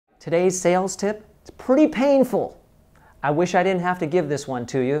Today's sales tip, it's pretty painful. I wish I didn't have to give this one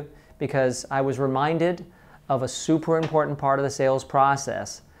to you because I was reminded of a super important part of the sales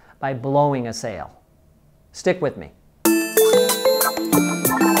process by blowing a sale. Stick with me.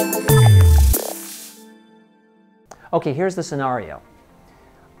 Okay, here's the scenario.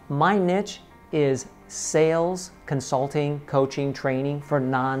 My niche is sales, consulting, coaching, training for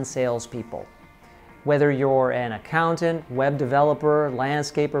non-salespeople. Whether you're an accountant, web developer,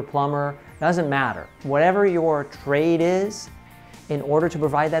 landscaper, plumber, doesn't matter. Whatever your trade is, in order to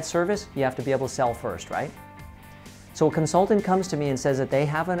provide that service, you have to be able to sell first, right? So a consultant comes to me and says that they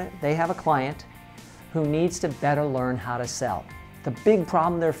have a client who needs to better learn how to sell. The big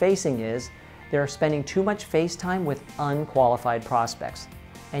problem they're facing is they're spending too much face time with unqualified prospects.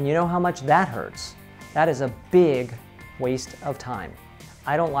 And you know how much that hurts. That is a big waste of time.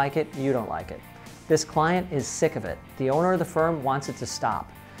 I don't like it, you don't like it. This client is sick of it. The owner of the firm wants it to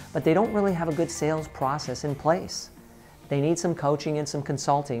stop, but they don't really have a good sales process in place. They need some coaching and some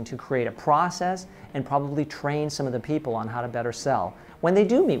consulting to create a process and probably train some of the people on how to better sell when they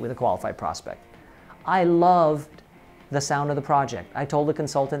do meet with a qualified prospect. I loved the sound of the project. I told the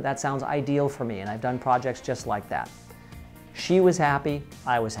consultant that sounds ideal for me, and I've done projects just like that. She was happy,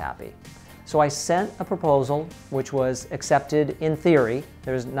 I was happy. So I sent a proposal which was accepted in theory.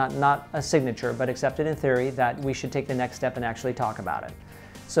 There's not a signature, but accepted in theory that we should take the next step and actually talk about it.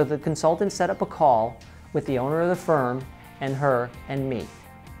 So the consultant set up a call with the owner of the firm and her and me.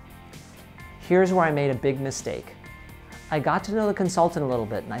 Here's where I made a big mistake. I got to know the consultant a little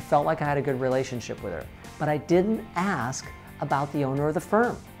bit and I felt like I had a good relationship with her, but I didn't ask about the owner of the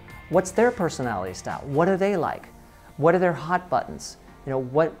firm. What's their personality style? What are they like? What are their hot buttons? You know,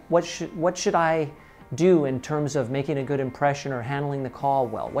 what should I do in terms of making a good impression or handling the call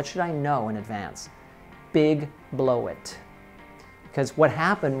well? What should I know in advance? Big blow it. Because what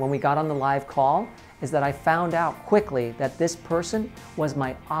happened when we got on the live call is that I found out quickly that this person was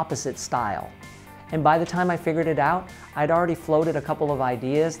my opposite style. And by the time I figured it out, I'd already floated a couple of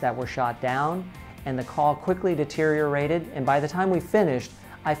ideas that were shot down, and the call quickly deteriorated, and by the time we finished,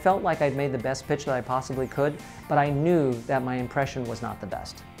 I felt like I'd made the best pitch that I possibly could, but I knew that my impression was not the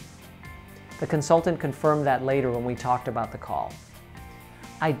best. The consultant confirmed that later when we talked about the call.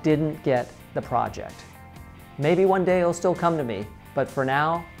 I didn't get the project. Maybe one day it'll still come to me, but for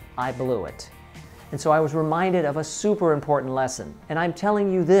now, I blew it. And so I was reminded of a super important lesson. And I'm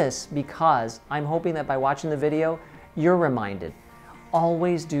telling you this because I'm hoping that by watching the video, you're reminded.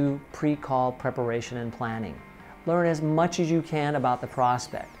 Always do pre-call preparation and planning. Learn as much as you can about the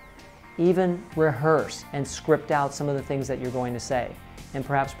prospect. Even rehearse and script out some of the things that you're going to say, and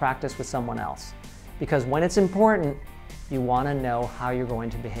perhaps practice with someone else. Because when it's important, you want to know how you're going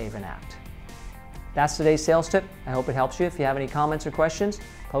to behave and act. That's today's sales tip. I hope it helps you. If you have any comments or questions,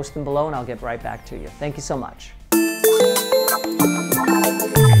 post them below and I'll get right back to you. Thank you so much.